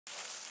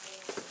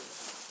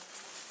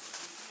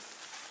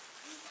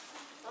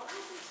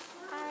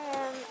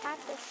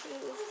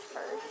shoes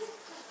first.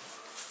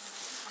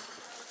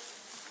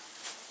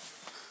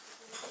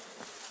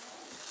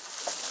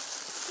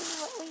 See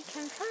what we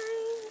can find.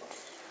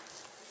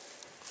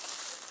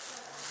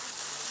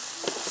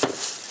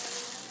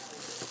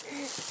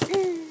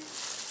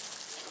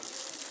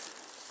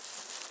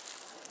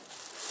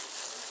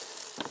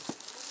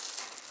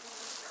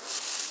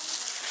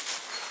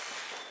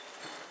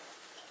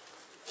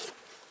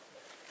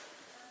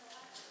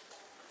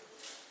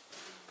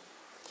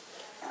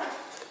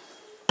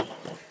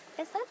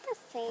 Is that the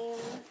same?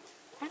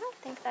 I don't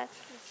think that's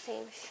the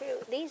same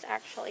shoe. These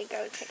actually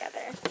go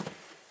together.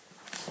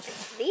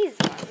 It's these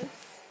ones.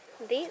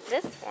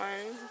 This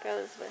one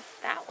goes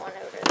with that one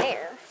over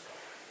there.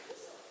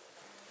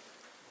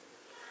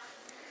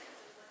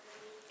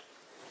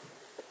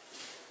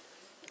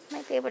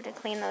 Might be able to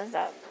clean those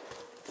up.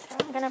 So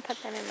I'm going to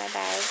put them in my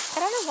bag. I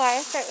don't know why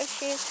I start with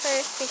shoes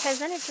first, because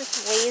then it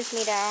just weighs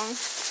me down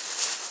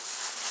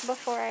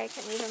before I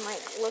can even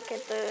like look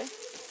at the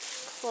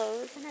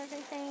clothes and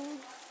everything.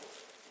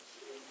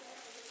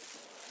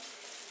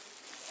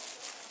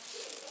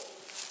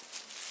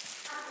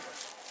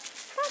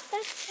 But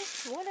that's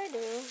just what I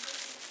do.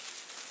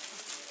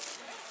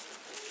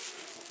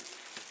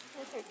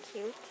 Those are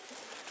cute.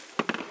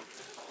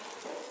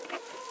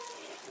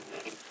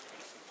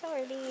 So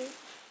are these.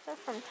 They're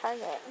from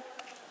Target.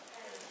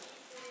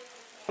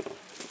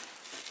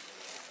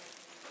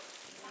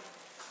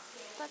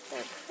 But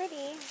they're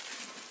pretty.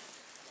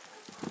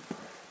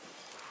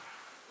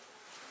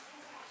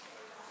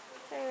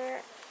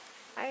 They're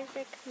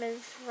Isaac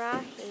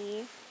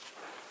Mizrahi.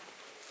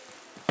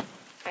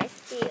 I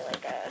see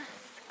like a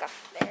scuff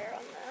there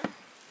on the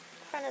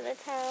front of the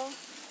toe.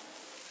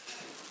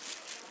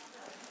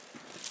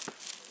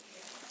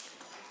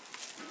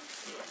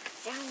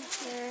 Down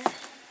here.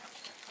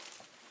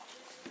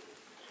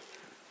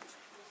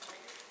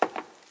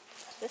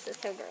 This is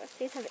so gross.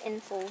 These have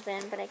insoles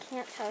in, but I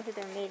can't tell who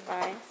they're made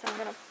by, so I'm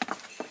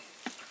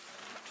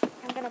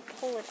gonna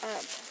pull it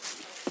up.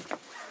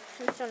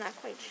 I'm still not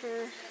quite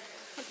sure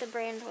what the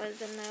brand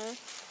was in those.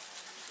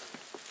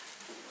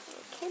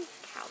 Kids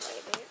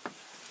cowboy boots.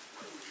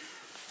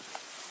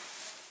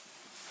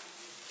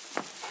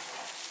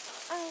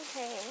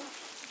 Okay.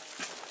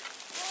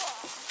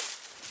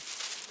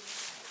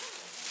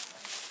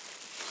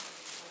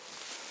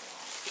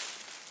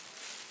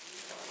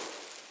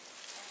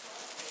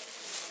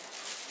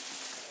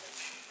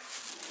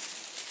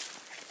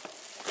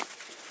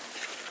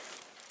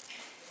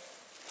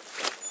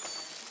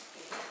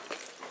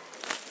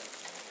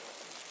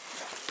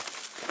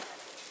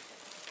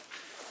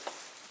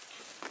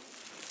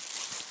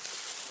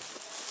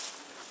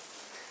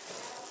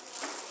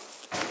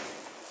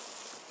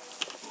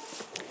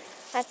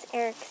 That's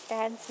Eric's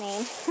dad's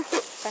name.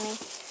 Funny.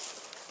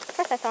 Of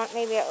course I thought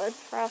maybe it was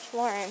Ralph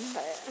Lauren,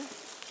 but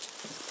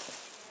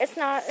it's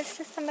not. It's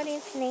just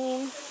somebody's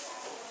name.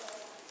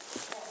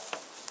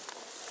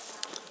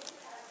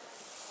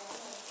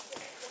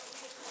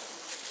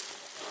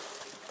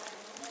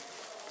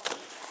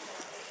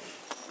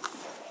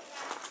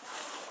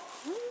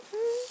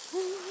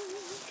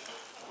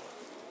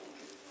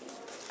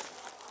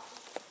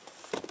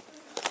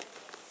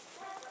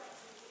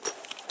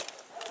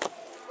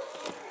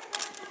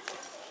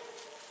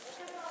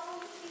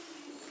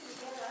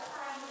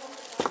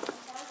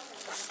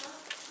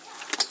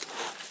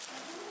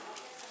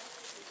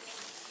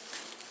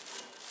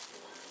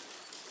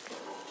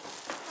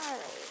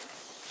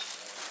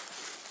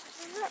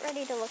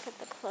 Ready to look at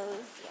the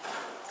clothes yet.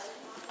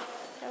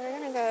 So we're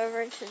going to go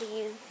over to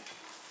these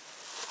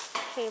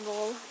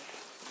tables.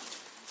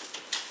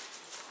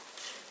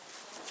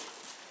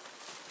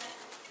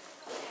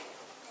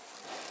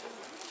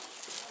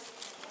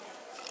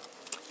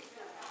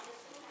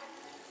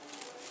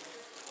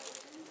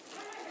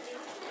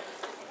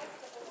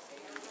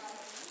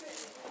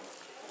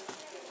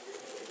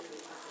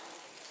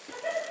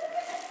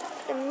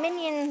 The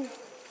Minion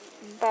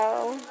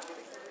bow.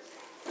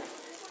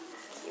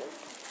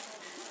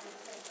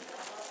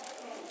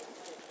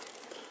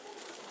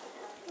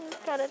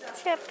 Got a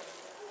tip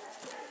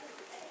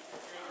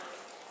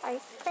ice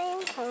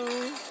cream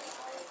cone.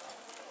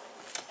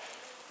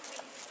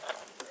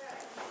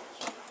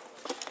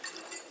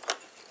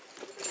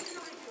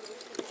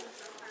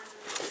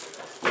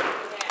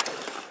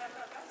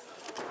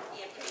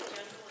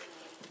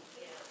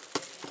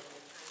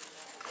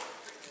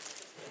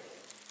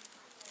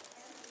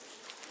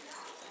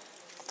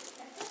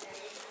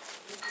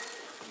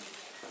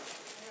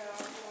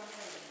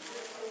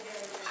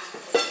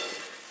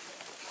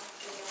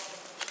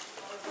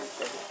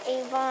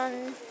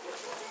 Avon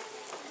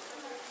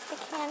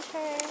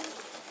decanters.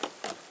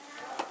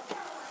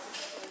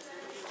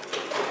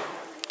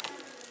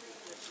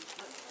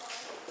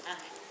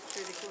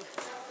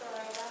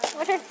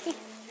 What are these?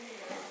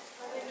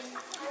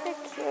 They're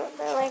cute.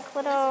 They're like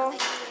little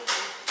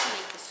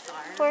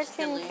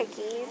fortune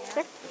cookies.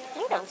 They're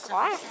made of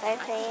glass, I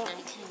think.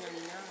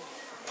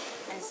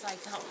 And it's like,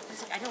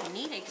 I don't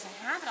need it because I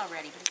have it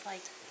already, but it's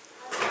like,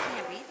 you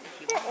can't read it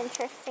if you want. They're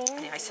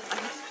interesting. Yeah, I saw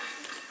it.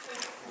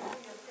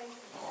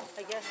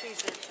 I guess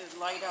these are to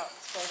light up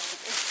supposed to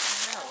be.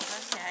 Oh,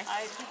 okay.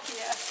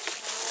 Yeah.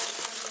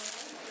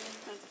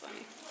 That's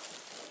funny.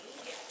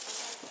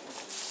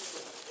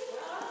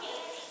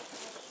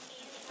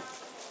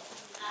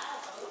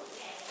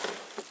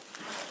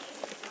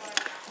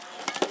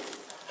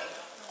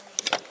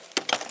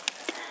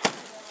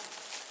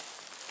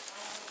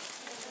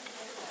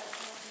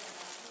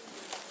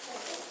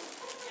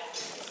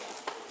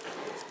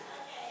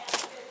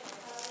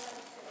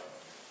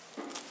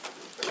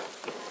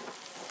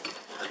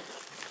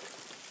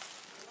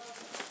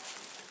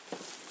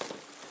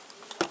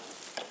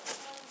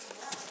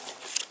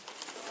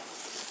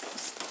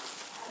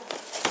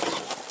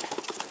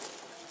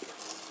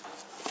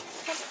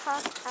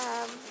 TikTok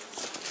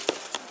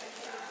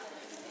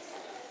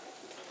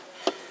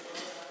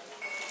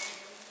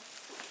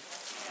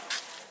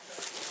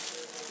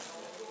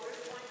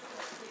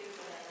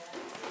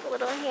a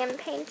little hand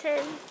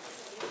painted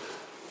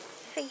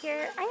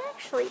figure. I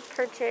actually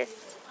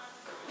purchased,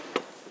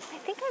 I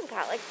think I've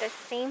got like the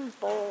same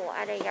bowl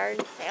at a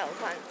yard sale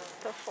once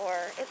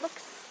before. It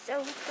looks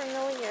so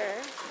familiar.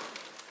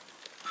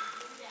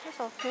 There's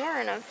a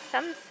horn of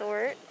some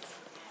sort.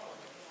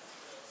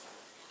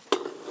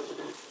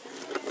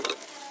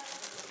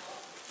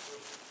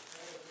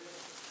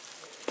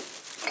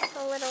 It's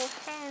a little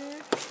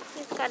hen.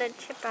 He's got a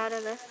chip out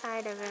of the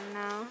side of him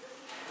now.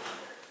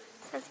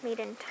 It says made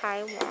in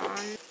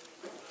Taiwan.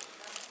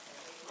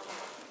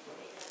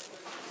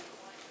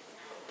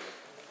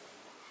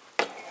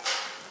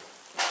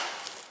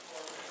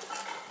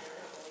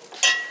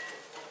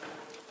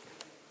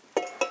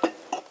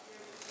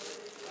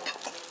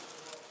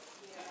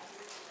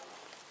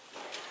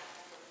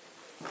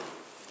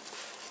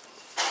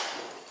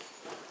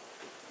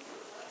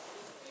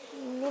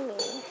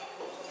 Mimi.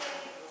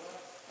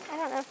 I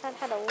don't know if that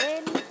had a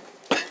lid.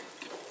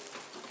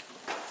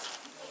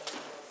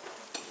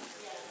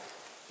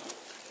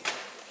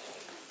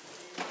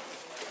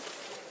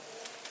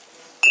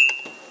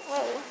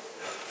 Whoa.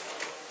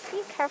 Be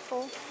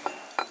careful.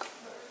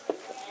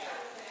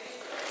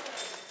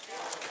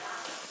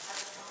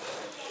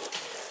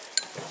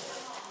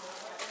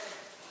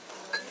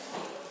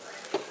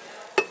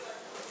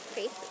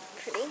 Face is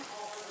pretty.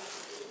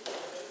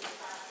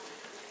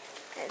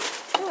 There's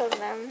two of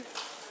them.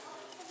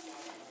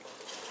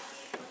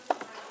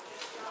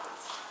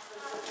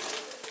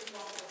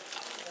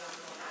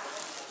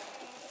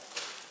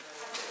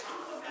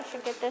 I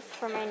should get this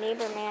for my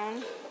neighbor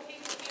man.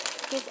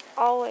 He's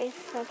always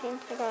smoking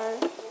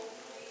cigars.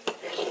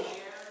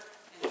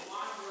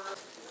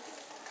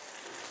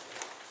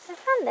 I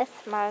found this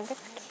mug.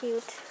 It's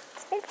cute.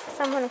 It's made by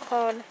someone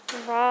called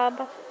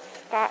Rob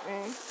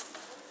Scotton.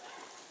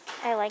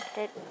 I liked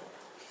it. I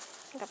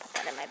think I'll put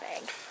that in my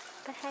bag.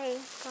 But hey,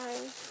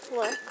 guys,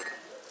 look.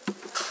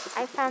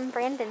 I found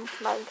Brandon's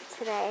mug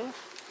today.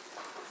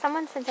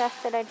 Someone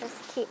suggested I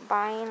just keep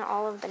buying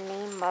all of the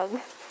name mugs.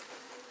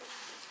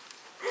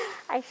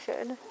 I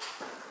should.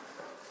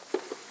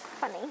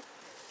 Funny.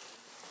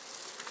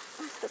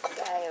 What's this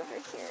guy over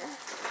here?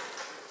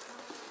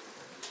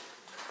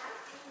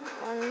 That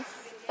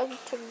one's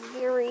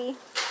Otagiri.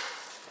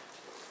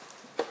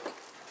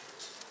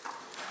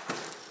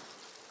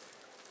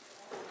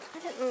 I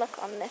didn't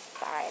look on this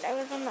side. I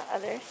was on the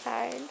other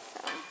side,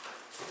 so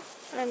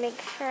I want to make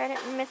sure I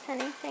didn't miss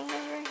anything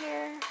over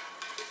here.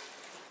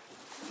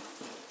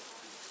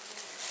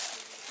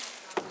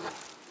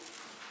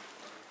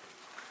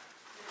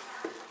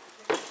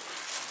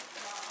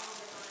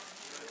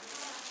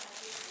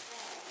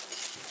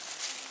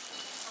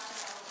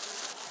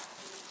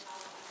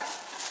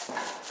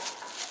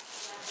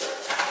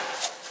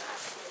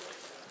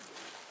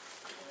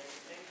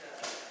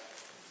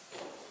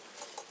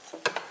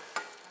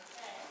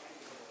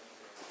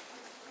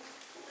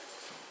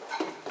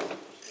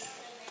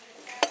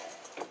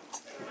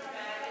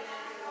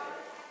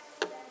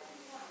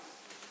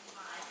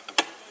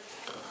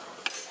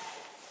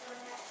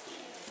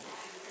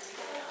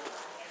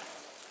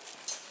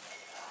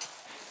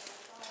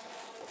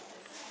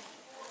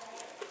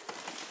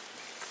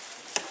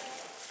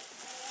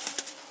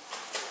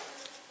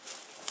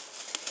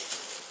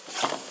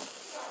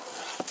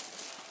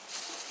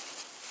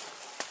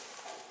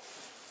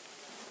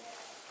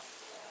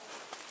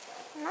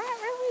 Not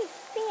really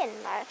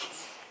seeing much.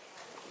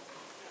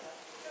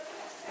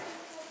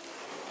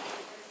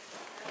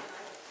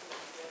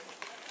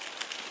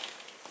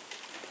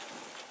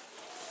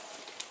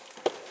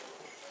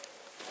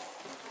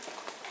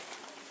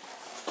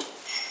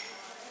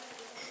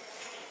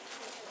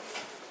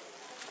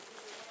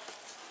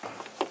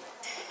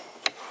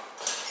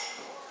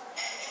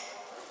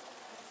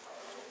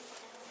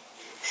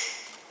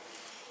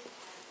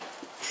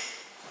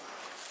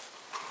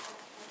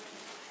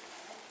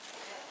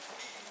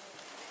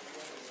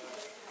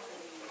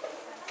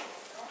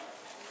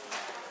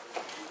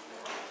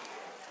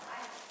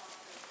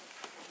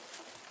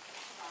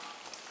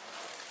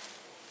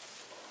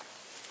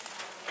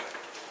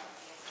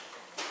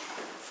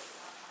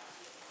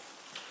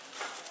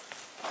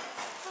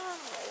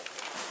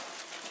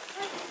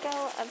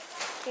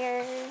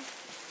 Here,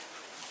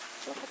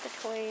 look at the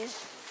toys.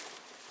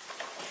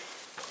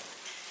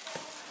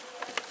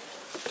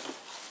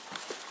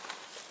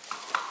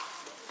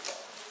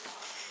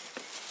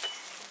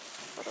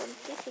 Little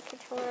DC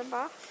Couture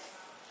box.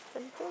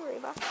 It's a jewelry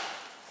box.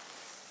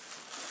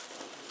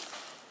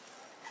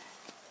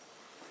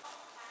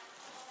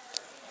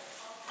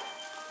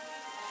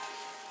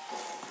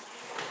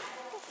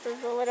 This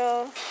is a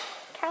little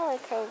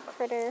calico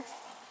critter.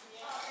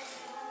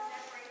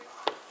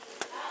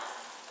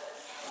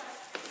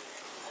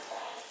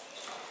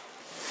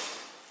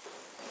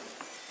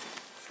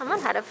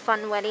 Someone had a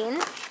fun wedding.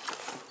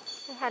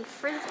 They had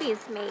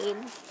frisbees made.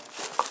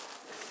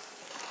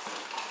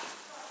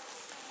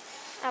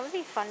 That would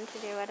be fun to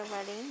do at a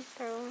wedding.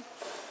 Throw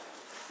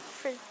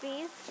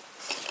frisbees.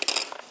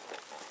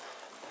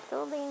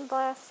 Building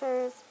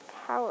blasters,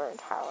 power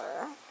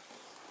tower.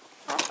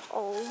 That's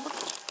old.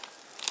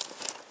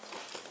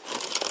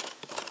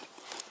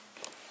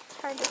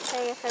 It's hard to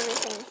say if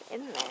everything's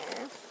in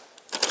there.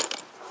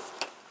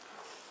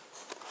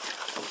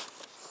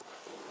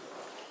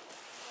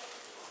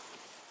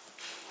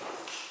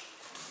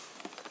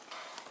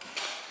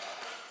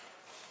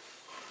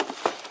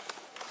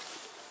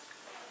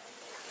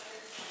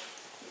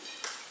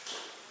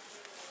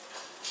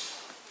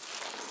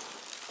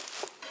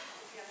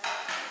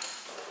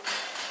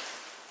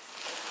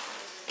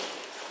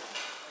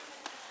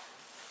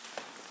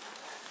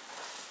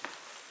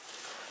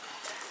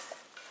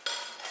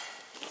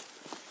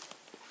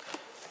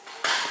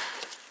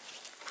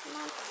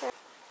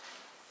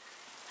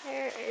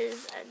 There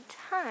is a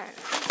ton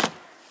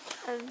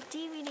of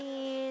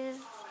DVDs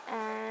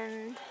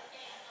and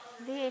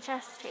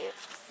VHS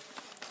tapes.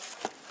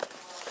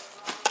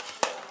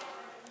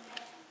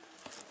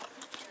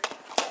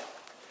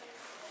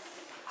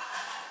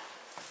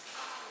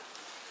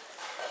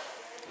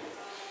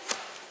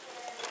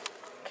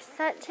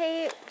 Cassette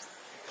tapes.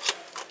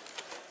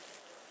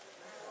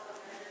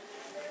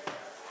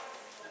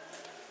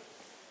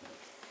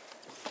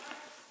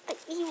 The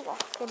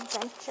Ewok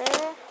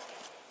Adventure.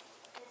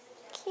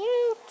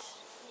 Cute.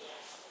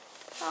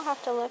 I'll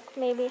have to look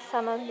maybe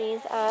some of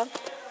these up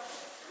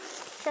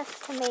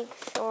just to make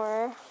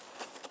sure.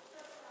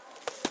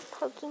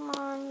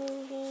 Pokemon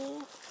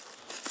movie.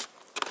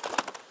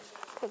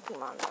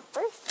 Pokemon the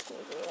first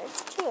movie.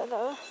 There's 2 of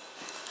those.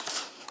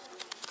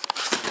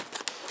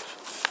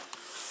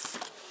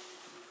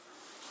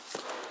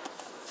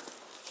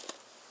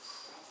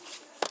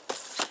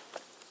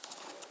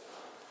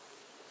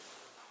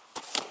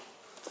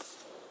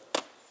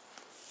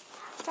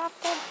 Drop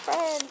Dead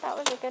Fred, that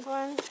was a good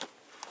one.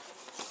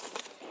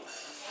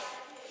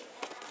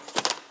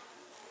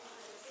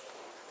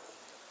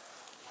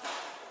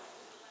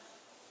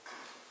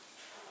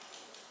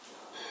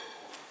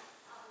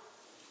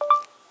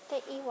 The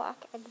Ewok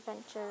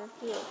Adventure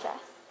VHS.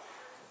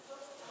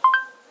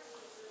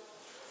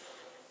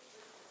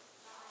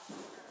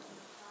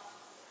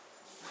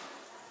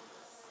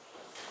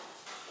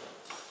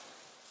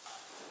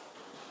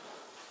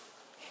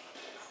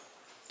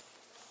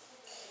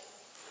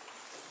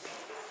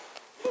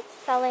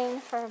 Selling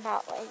for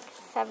about like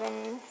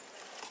 $7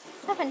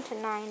 to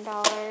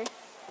 $9.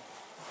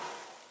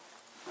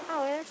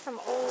 Oh, there's some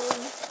old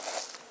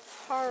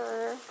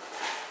horror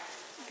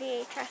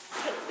VHS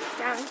tapes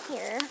down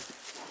here.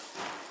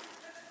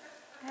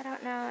 I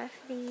don't know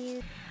if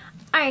these...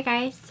 Alright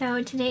guys,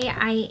 so today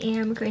I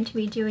am going to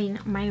be doing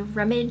my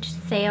Rummage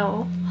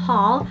sale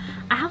haul.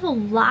 I have a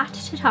lot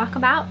to talk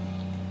about.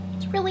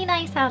 It's really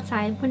nice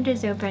outside,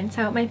 windows open,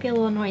 so it might be a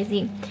little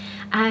noisy.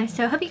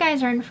 So I hope you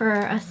guys are in for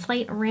a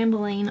slight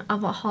rambling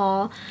of a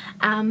haul.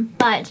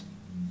 But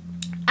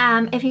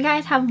if you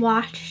guys have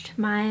watched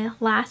my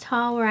last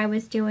haul where I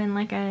was doing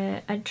like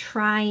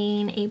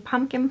trying a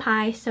pumpkin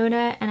pie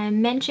soda, and I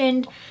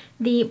mentioned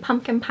the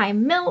pumpkin pie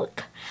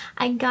milk,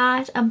 I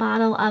got a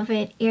bottle of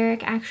it.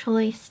 Eric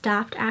actually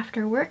stopped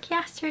after work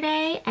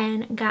yesterday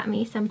and got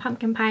me some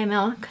pumpkin pie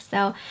milk.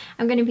 So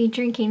I'm going to be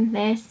drinking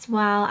this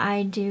while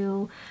I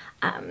do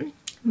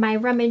my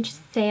Rummage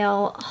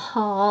sale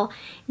haul.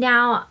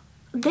 Now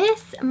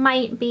this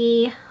might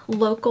be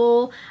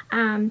local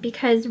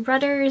because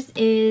Rutter's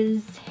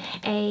is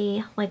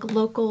a like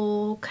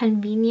local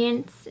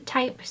convenience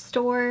type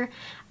store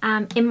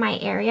in my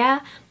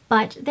area,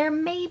 but there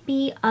may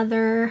be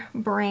other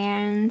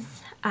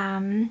brands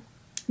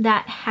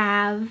that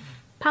have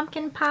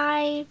pumpkin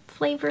pie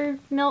flavored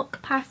milk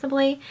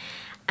possibly.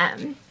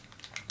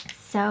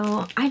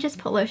 So I just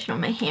put lotion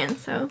on my hand,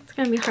 so it's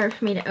gonna be hard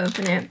for me to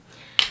open it.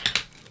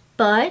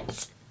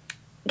 But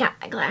got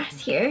my glass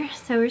here,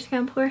 so we're just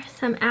gonna pour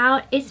some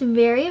out. It's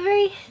very,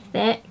 very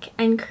thick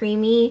and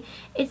creamy.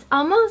 It's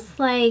almost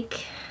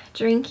like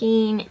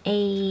drinking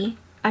a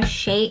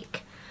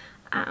shake.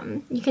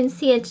 You can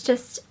see it's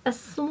just a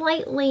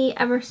slightly,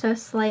 ever so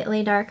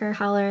slightly darker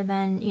color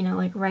than, you know,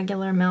 like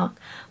regular milk,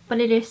 but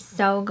it is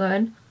so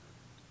good.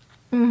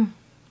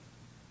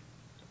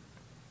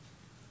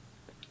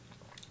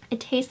 It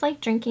tastes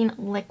like drinking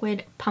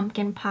liquid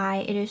pumpkin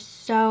pie. It is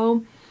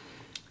so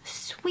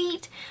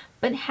sweet,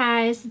 but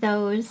has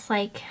those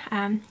like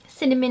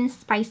cinnamon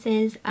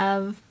spices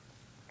of,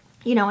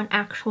 you know, an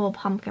actual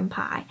pumpkin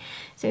pie.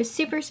 So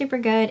super, super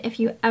good if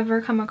you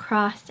ever come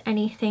across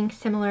anything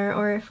similar,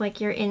 or if like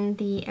you're in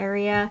the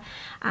area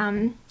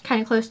kind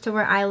of close to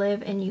where I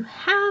live and you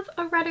have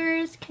a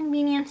Rutter's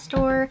convenience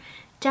store,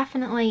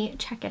 definitely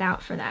check it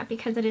out for that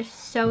because it is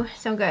so,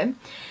 so good.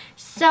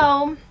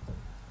 So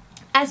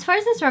as far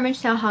as this rummage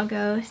sale haul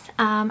goes,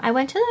 I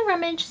went to the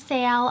rummage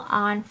sale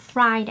on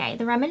Friday.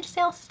 The rummage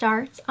sale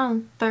starts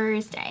on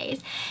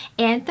Thursdays,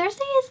 and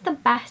Thursday is the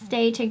best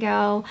day to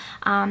go.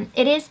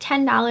 It is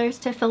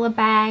 $10 to fill a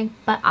bag,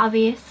 but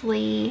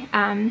obviously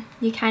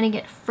you kind of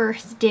get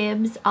first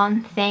dibs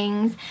on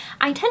things.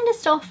 I tend to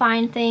still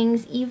find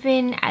things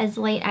even as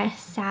late as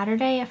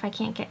Saturday if I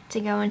can't get to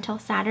go until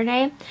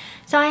Saturday.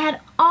 So I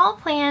had all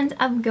plans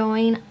of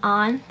going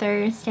on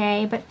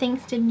Thursday, but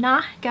things did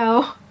not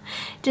go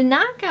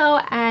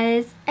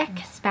as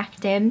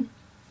expected.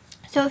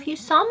 So if you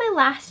saw my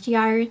last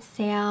yard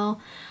sale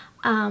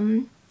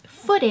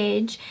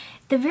footage,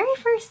 the very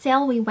first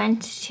sale we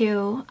went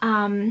to,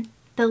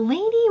 the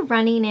lady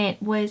running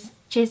it was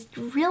just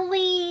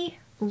really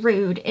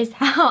rude is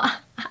how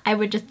I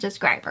would just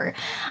describe her.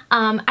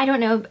 I don't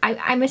know,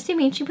 I'm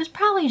assuming she was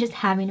probably just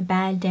having a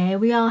bad day.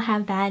 We all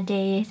have bad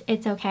days,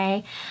 it's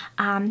okay.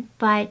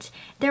 But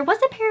there was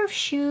a pair of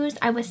shoes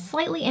I was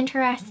slightly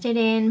interested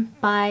in,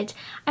 but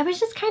I was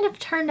just kind of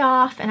turned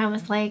off, and I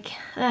was like,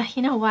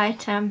 you know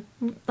what,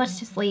 let's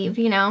just leave,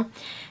 you know.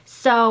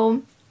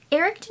 So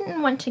Eric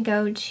didn't want to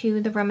go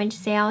to the rummage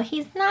sale.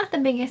 He's not the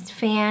biggest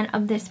fan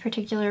of this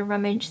particular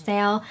rummage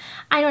sale.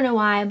 I don't know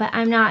why, but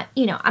I'm not,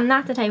 you know, I'm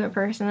not the type of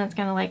person that's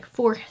gonna like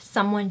force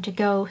someone to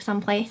go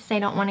someplace they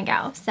don't want to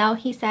go. So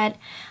he said,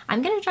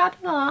 I'm gonna drop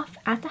you off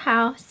at the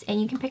house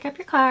and you can pick up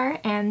your car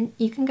and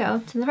you can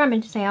go to the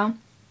rummage sale.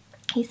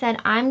 He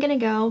said, I'm gonna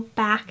go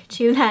back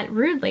to that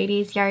rude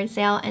lady's yard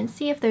sale and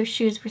see if those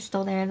shoes were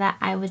still there that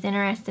I was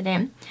interested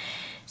in.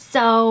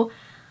 So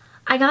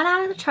I got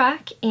out of the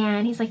truck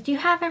and he's like, do you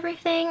have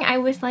everything? I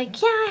was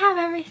like, yeah, I have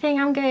everything,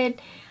 I'm good.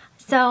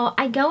 So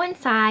I go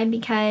inside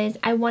because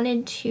I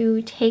wanted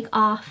to take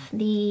off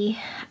the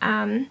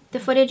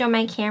footage on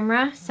my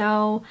camera,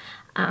 so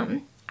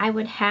I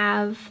would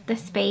have the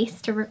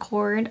space to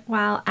record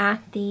while at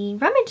the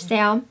rummage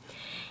sale.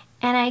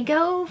 And I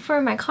go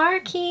for my car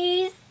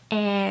keys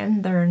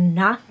and they're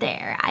not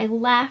there. I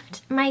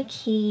left my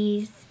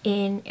keys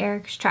in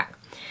Eric's truck.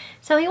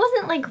 So he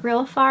wasn't like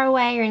real far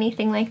away or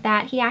anything like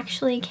that. He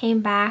actually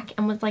came back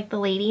and was like, the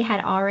lady had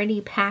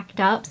already packed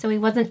up, so he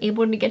wasn't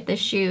able to get the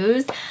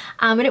shoes.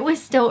 And it was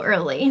still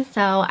early,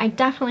 so I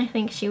definitely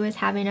think she was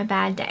having a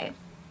bad day.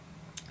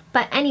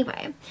 But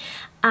anyway,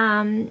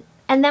 and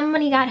then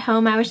when he got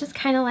home, I was just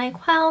kind of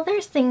like, well,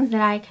 there's things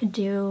that I could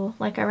do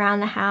like around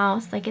the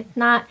house. Like it's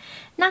not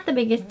the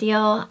biggest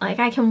deal. Like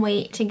I can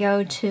wait to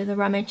go to the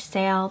rummage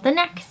sale the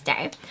next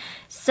day.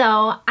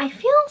 So I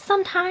feel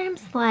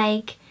sometimes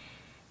like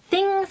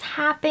things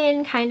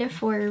happen kind of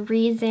for a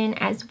reason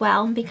as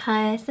well,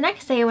 because the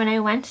next day when I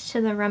went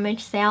to the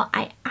rummage sale,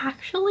 I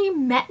actually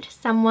met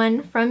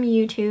someone from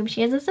YouTube.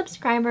 She is a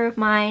subscriber of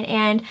mine,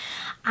 and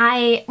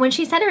when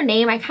she said her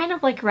name, I kind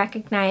of like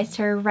recognized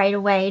her right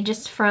away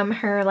just from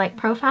her like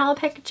profile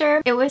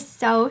picture. It was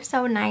so,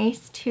 so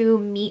nice to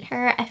meet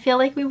her. I feel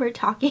like we were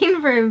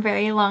talking for a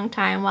very long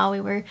time while we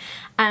were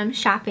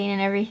shopping and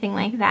everything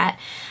like that.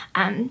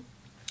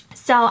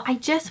 So I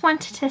just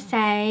wanted to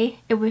say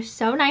it was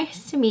so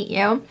nice to meet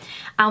you.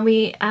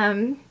 We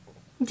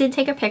did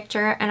take a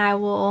picture, and I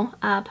will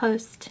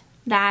post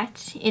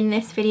that in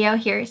this video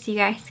here so you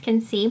guys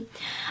can see.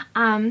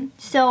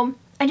 So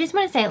I just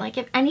want to say, like,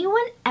 if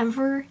anyone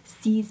ever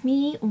sees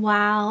me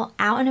while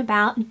out and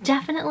about,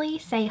 definitely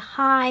say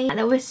hi.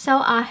 That was so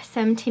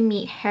awesome to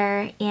meet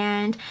her,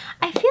 and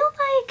I feel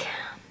like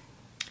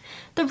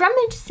the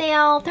rummage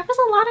sale, there was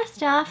a lot of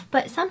stuff,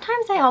 but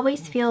sometimes I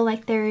always feel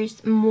like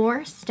there's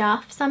more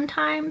stuff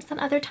sometimes than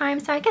other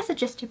times. So I guess it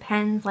just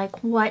depends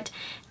like what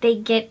they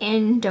get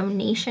in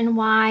donation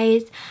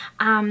wise.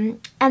 And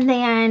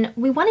then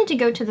we wanted to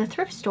go to the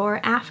thrift store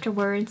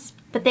afterwards,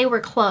 but they were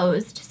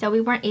closed, so we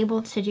weren't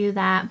able to do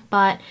that.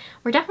 But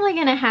we're definitely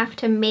gonna have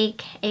to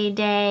make a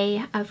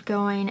day of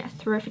going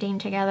thrifting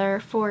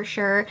together for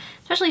sure,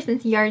 especially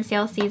since yard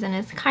sale season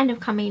is kind of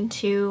coming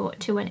to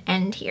an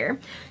end here.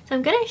 So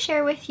I'm gonna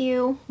share with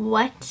you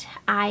what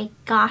I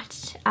got.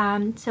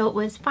 So it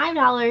was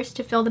 $5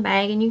 to fill the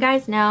bag, and you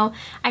guys know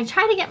I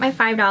try to get my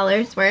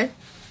 $5 worth.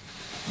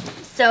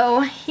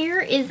 So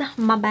here is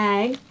my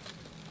bag,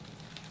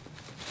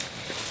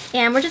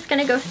 and we're just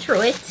gonna go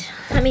through it.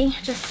 Let me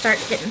just start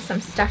getting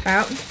some stuff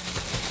out.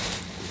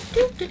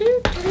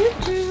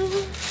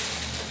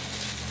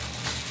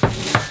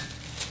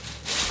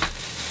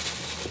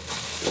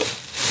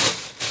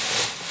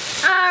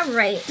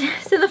 Alright,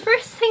 so the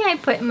first thing I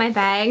put in my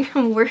bag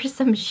were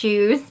some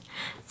shoes.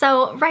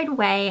 So right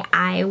away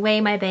I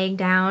weigh my bag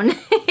down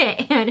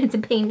and it's a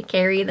pain to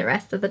carry the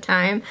rest of the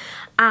time.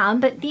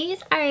 But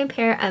these are a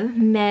pair of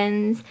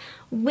men's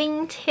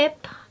wingtip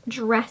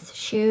dress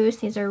shoes.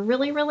 These are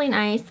really, really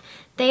nice.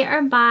 They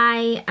are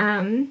by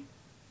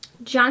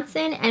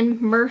Johnson and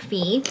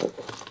Murphy.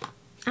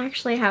 I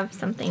actually have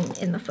something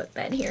in the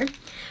footbed here.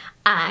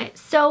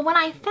 So when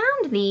I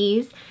found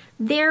these,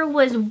 there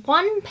was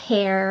one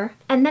pair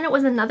and then it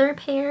was another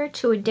pair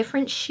to a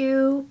different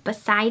shoe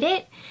beside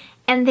it.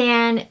 And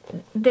then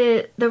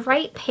the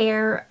right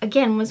pair,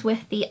 again, was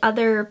with the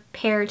other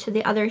pair to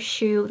the other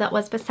shoe that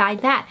was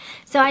beside that.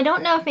 So I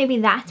don't know if maybe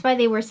that's why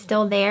they were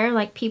still there.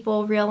 Like,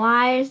 people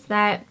realized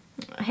that,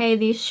 hey,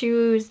 these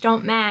shoes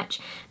don't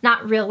match,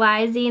 not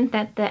realizing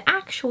that the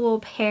actual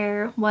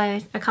pair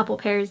was a couple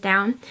pairs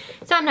down.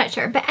 So I'm not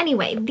sure. But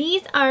anyway,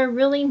 these are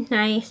really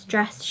nice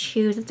dress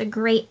shoes. It's a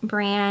great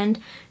brand.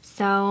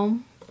 So,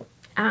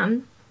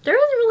 there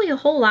isn't really a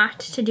whole lot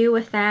to do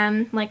with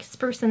them, like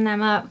sprucing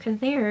them up, because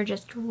they are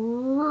just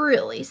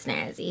really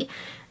snazzy.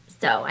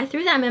 So I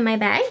threw them in my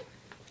bag.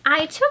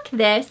 I took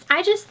this.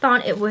 I just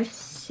thought it was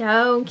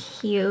so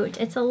cute.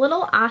 It's a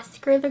little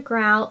Oscar the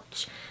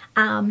Grouch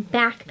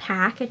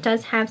backpack. It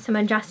does have some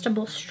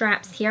adjustable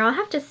straps here. I'll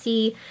have to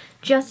see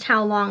just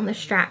how long the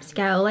straps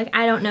go. Like,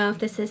 I don't know if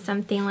this is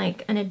something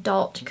like an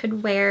adult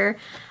could wear,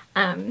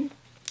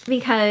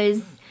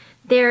 because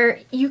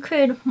you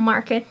could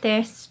market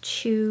this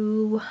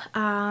to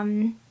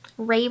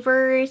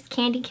ravers,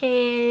 candy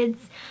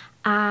kids,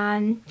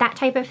 that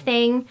type of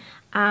thing.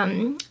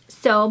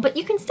 But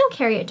you can still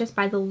carry it just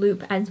by the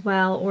loop as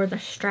well, or the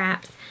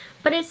straps.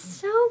 But it's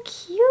so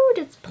cute.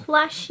 It's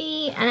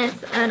plushy, and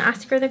it's an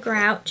Oscar the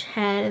Grouch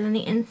head, and then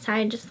the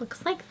inside just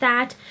looks like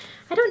that.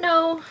 I don't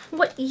know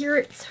what year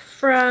it's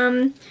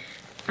from.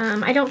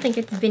 I don't think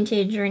it's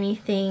vintage or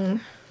anything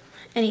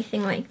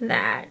like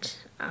that.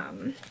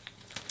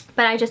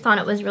 But I just thought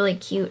it was really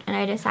cute, and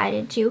I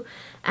decided to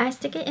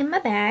stick it in my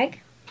bag.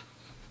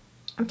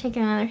 I'm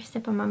taking another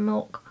sip of my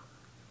milk.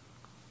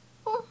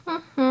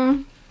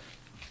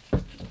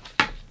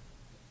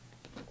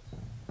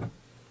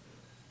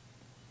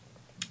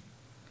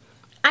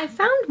 I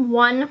found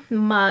one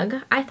mug.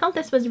 I thought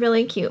this was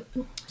really cute.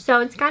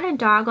 So it's got a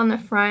dog on the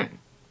front,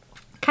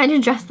 kind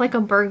of dressed like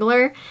a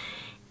burglar,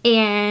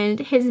 and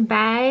his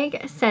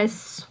bag says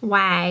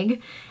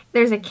swag.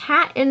 There's a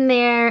cat in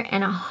there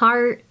and a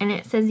heart, and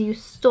it says, "You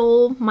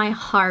stole my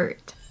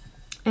heart."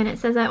 And it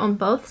says that on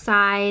both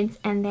sides,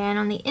 and then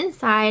on the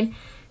inside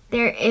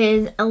there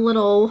is a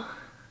little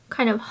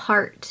kind of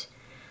heart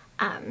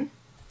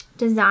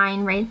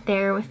design right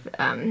there with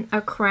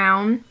a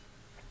crown.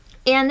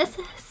 And this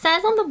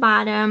says on the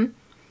bottom,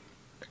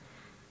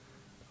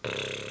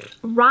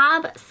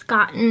 Rob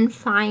Scotton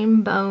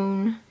Fine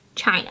Bone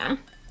China.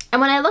 And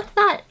when I looked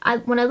that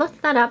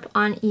up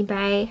on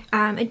eBay,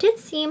 it did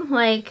seem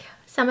like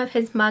some of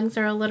his mugs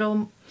are a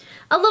little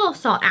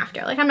sought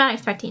after. Like, I'm not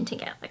expecting to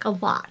get like a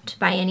lot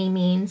by any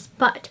means,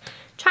 but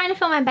trying to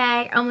fill my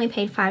bag, I only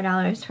paid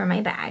 $5 for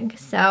my bag.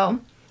 So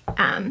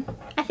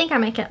I think I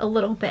might get a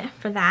little bit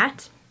for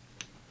that.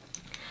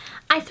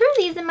 I threw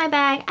these in my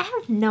bag. I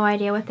have no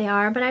idea what they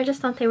are, but I just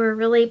thought they were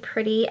really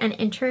pretty and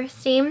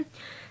interesting.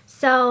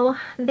 So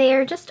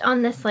they're just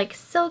on this like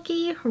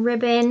silky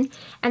ribbon,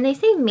 and they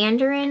say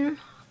Mandarin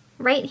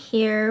right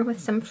here with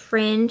some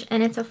fringe,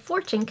 and it's a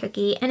fortune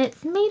cookie, and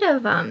it's made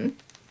of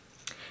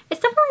it's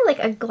definitely like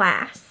a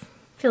glass.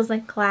 Feels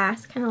like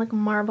glass, kind of like a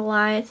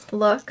marbleized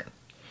look.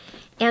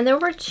 And there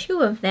were 2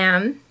 of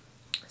them,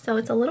 so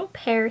it's a little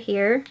pair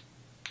here.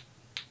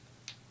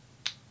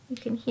 You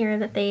can hear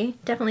that they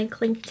definitely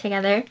clink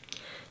together.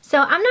 So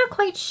I'm not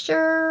quite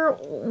sure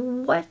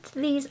what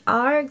these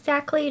are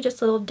exactly,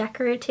 just little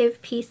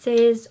decorative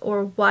pieces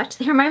or what.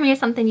 They remind me of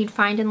something you'd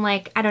find in,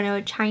 like, I don't know,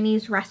 a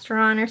Chinese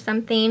restaurant or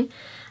something.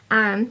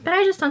 But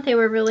I just thought they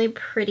were really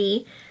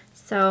pretty.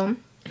 So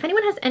if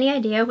anyone has any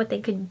idea what they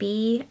could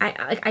be,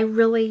 I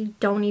really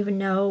don't even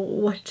know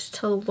what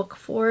to look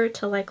for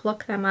to like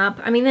look them up.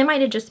 I mean, they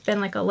might have just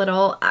been like a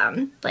little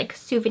like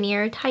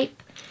souvenir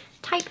type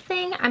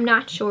thing. I'm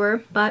not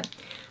sure, but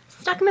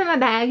stuck them in my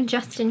bag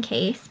just in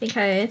case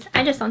because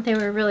I just thought they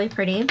were really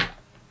pretty.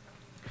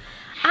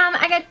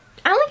 I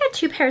only got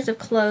 2 pairs of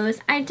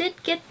clothes. I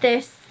did get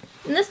this,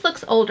 and this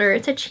looks older.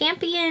 It's a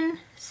Champion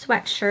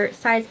sweatshirt,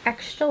 size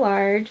extra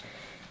large,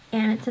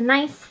 and it's a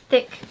nice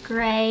thick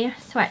gray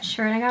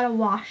sweatshirt. I gotta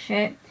wash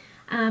it,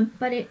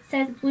 but it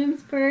says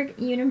Bloomsburg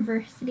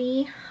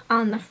University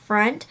on the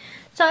front.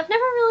 So I've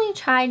never really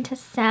tried to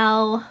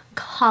sell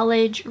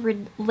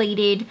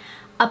college-related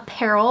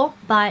apparel,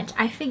 but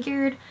I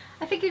figured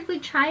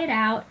we'd try it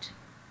out.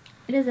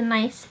 It is a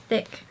nice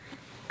thick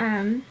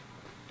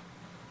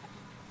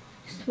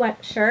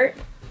sweatshirt.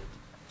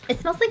 It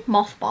smells like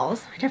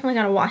mothballs. I definitely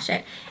gotta wash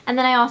it. And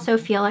then I also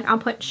feel like I'll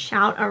put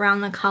shout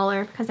around the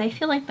collar because I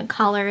feel like the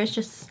collar is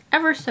just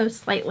ever so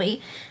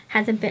slightly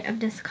has a bit of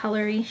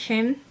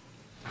discoloration.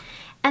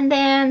 And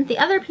then the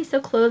other piece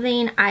of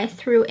clothing I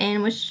threw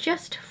in was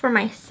just for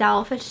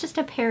myself. It's just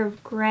a pair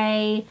of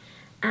gray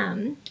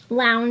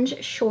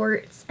lounge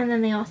shorts, and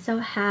then they also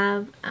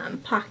have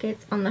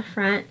pockets on the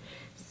front.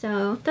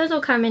 So those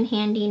will come in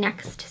handy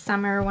next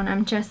summer when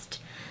I'm just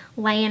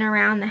laying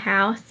around the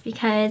house,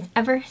 because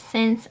ever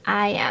since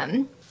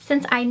I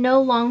since I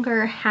no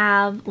longer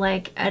have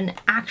like an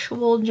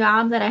actual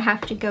job that I have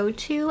to go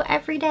to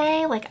every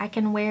day, like I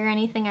can wear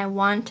anything I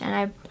want,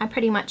 and I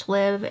pretty much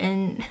live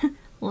in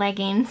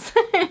leggings.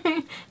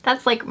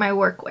 That's like my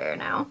workwear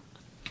now.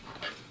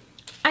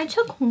 I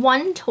took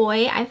one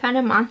toy. I found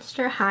a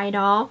Monster High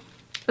doll.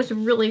 It was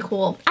really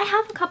cool. I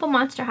have a couple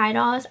Monster High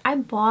dolls. I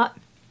bought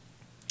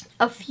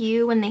a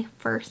few when they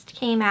first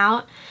came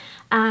out,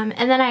 and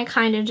then I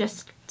kind of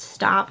just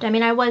stopped. I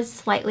mean, I was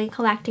slightly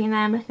collecting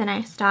them, but then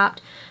I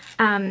stopped.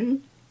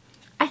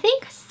 I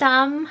think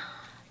some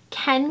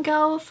can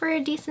go for a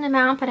decent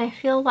amount, but I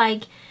feel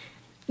like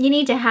you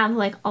need to have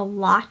like a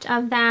lot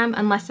of them,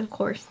 unless of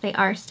course they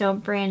are still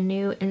brand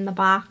new in the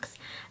box.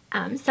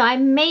 So I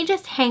may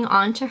just hang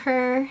on to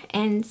her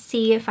and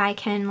see if I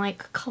can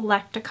like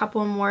collect a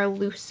couple more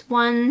loose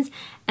ones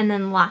and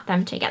then lot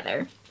them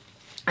together.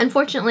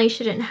 Unfortunately,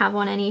 she didn't have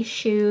on any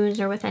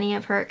shoes or with any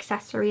of her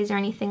accessories or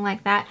anything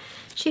like that.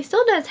 She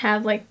still does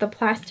have like the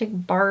plastic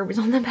barbs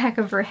on the back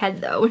of her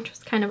head though, which was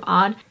kind of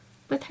odd.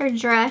 With her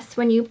dress,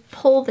 when you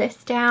pull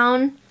this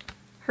down,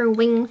 her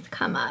wings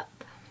come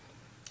up.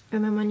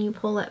 And then when you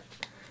pull it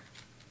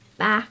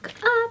back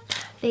up,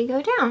 they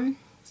go down.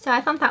 So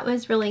I thought that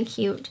was really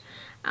cute.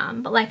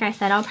 But like I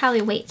said, I'll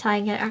probably wait till I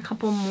get a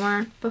couple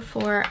more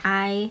before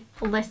I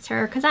list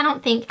her, because I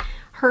don't think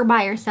her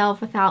by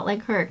herself without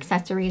like her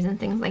accessories and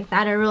things like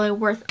that are really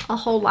worth a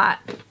whole lot.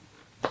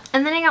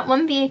 And then I got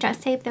one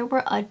VHS tape. There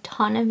were a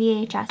ton of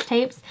VHS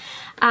tapes.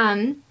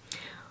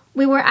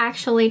 We were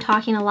actually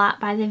talking a lot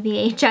by the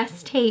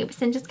VHS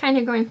tapes and just kind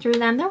of going through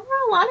them. There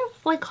were a lot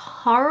of like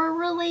horror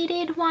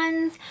related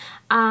ones,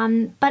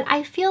 but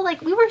I feel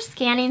like we were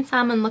scanning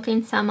some and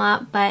looking some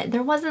up, but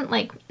there wasn't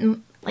like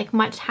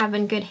much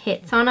having good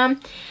hits on them.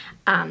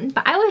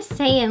 But I was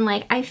saying,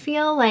 like, I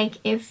feel like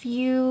if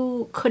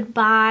you could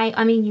buy,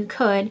 I mean you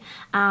could,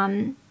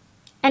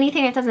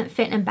 anything that doesn't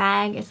fit in a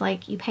bag is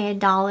like you pay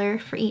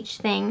 $1 for each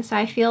thing. So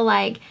I feel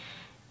like,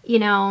 you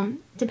know,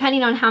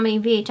 depending on how many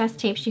VHS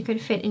tapes you could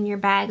fit in your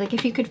bag, like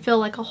if you could fill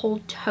like a whole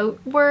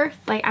tote worth,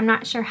 like I'm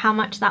not sure how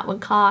much that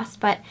would cost,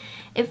 but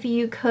if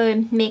you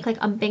could make like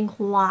a big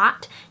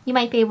lot, you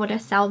might be able to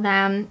sell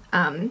them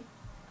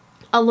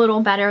a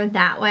little better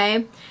that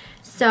way.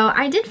 So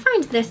I did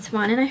find this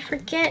one, and I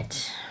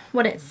forget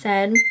what it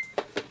said.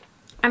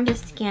 I'm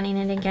just scanning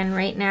it again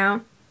right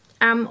now.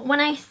 When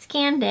I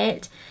scanned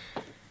it,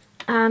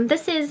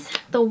 this is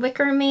the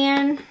Wicker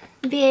Man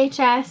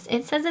VHS.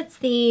 It says it's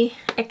the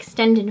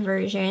extended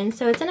version,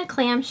 so it's in a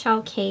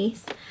clamshell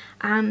case.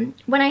 When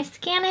I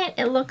scan it,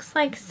 it looks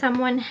like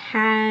someone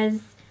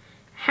has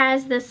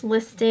this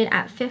listed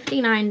at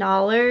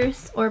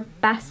 $59 or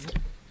best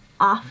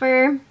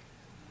offer.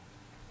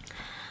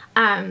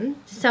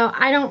 So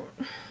I don't,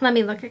 let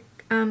me look at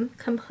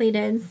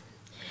completeds.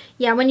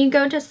 Yeah, when you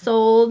go to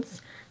solds,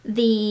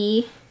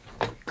 the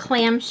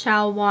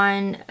clamshell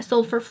one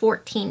sold for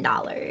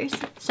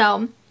 $14.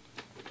 So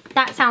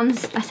that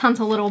sounds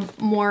a little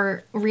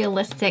more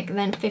realistic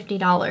than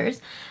 $50.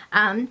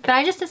 But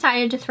I just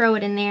decided to throw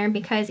it in there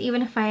because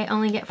even if I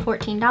only get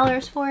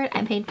 $14 for it,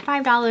 I paid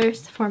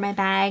 $5 for my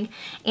bag.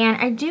 And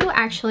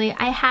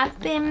I have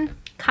been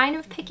kind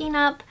of picking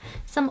up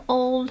some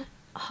old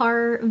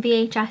horror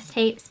VHS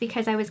tapes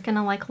because I was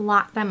gonna like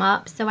lot them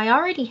up. So I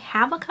already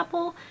have a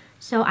couple,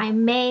 so I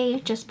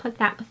may just put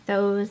that with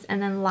those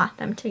and then lot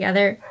them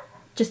together,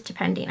 just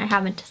depending. I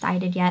haven't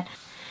decided yet.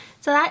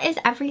 So that is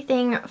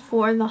everything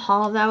for the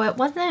haul though. It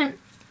wasn't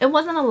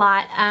a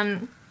lot.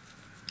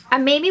 I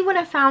maybe would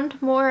have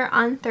found more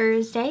on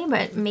Thursday,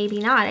 but maybe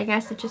not. I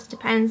guess it just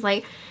depends.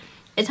 Like,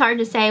 it's hard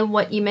to say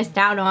what you missed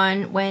out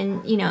on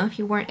when, you know, if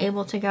you weren't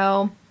able to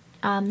go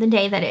the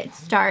day that it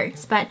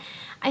starts. But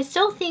I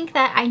still think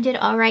that I did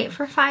alright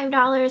for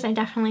 $5. I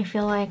definitely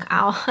feel like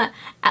I'll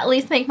at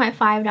least make my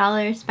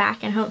 $5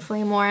 back and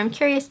hopefully more. I'm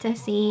curious to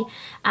see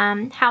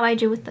how I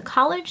do with the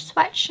college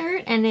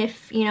sweatshirt, and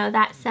if, you know,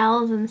 that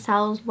sells and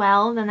sells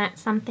well, then that's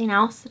something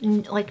else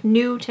like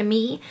new to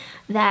me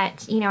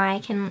that, you know, I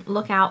can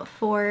look out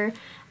for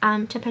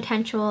to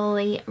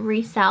potentially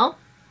resell.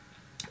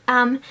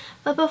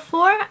 But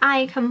before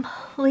I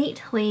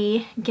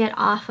completely get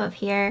off of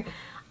here,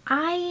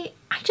 I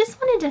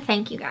just wanted to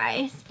thank you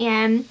guys,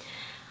 and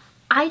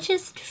I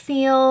just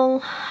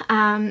feel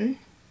I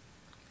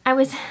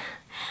was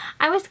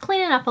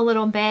cleaning up a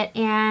little bit,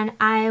 and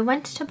I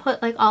went to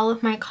put like all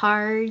of my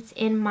cards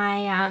in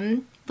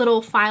my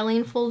little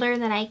filing folder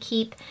that I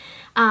keep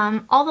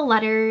all the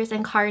letters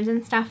and cards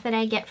and stuff that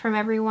I get from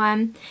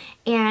everyone.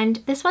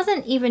 And this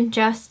wasn't even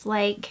just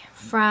like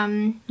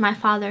from my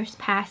father's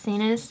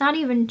passing, and it's not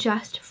even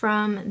just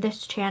from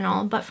this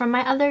channel, but from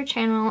my other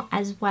channel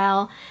as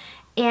well.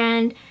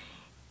 And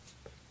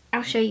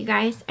I'll show you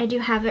guys. I do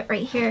have it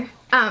right here.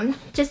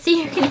 Just so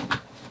you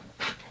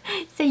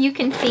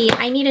can see.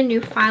 I need a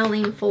new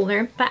filing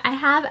folder, but I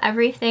have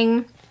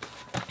everything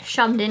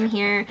shoved in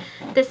here.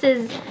 This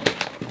is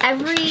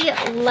every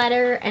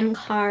letter and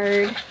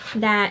card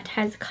that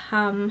has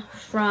come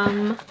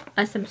from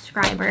a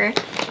subscriber,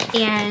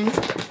 and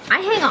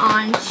I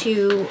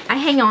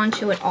hang on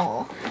to it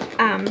all.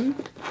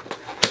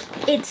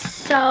 it's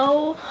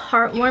so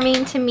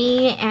heartwarming to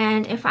me.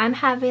 And if I'm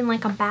having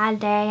like a bad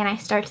day and I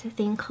start to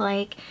think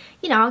like,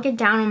 you know, I'll get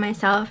down on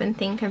myself and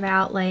think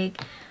about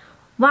like,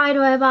 why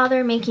do I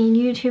bother making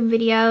YouTube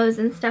videos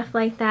and stuff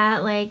like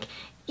that? Like,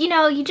 you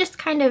know, you just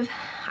kind of,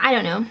 I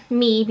don't know,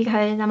 me,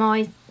 because I'm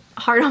always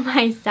hard on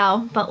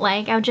myself, but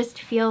like I just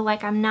feel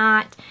like I'm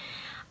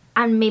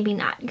maybe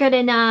not good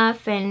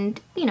enough, and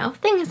you know,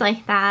 things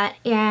like that.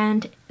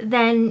 And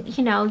then,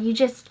 you know,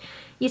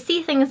 you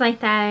see things like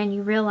that and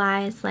you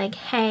realize like,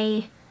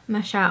 hey,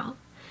 Michelle,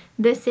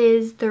 this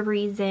is the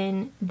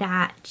reason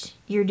that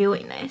you're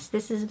doing this.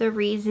 This is the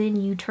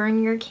reason you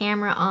turn your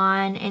camera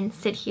on and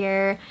sit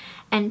here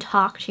and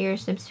talk to your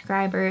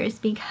subscribers,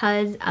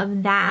 because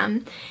of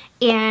them.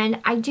 And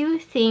I do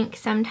think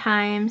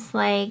sometimes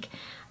like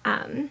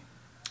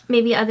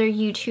maybe other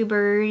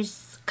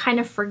YouTubers kind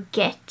of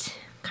forget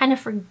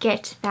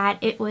that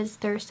it was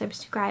their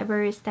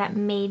subscribers that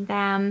made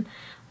them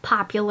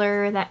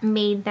popular, that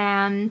made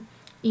them,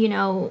 you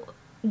know,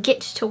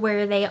 get to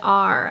where they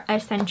are,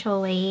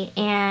 essentially.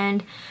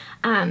 And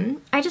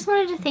I just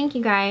wanted to thank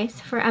you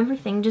guys for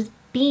everything, just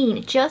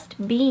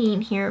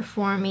being here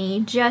for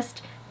me,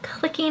 just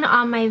clicking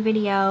on my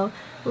video,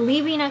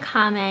 leaving a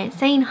comment,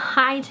 saying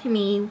hi to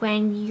me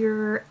when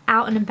you're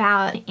out and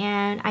about.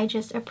 And I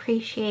just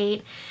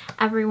appreciate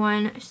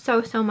everyone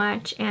so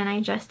much, and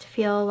I just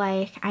feel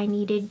like I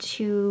needed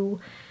to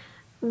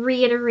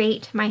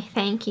reiterate my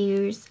thank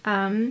yous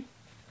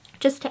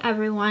just to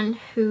everyone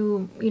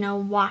who, you know,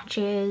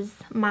 watches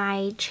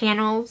my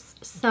channels.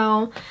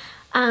 So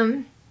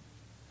yeah,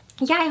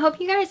 I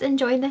hope you guys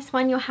enjoyed this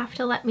one. You'll have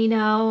to let me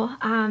know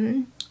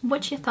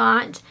what you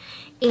thought.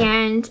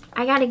 And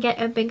I gotta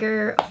get a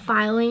bigger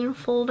filing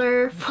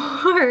folder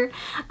for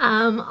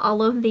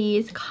all of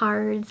these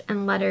cards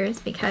and letters,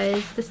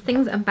 because this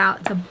thing's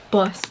about to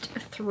bust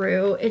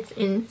through. It's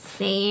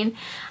insane.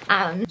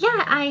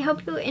 Yeah, I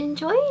hope you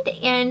enjoyed,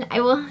 and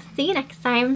I will see you next time.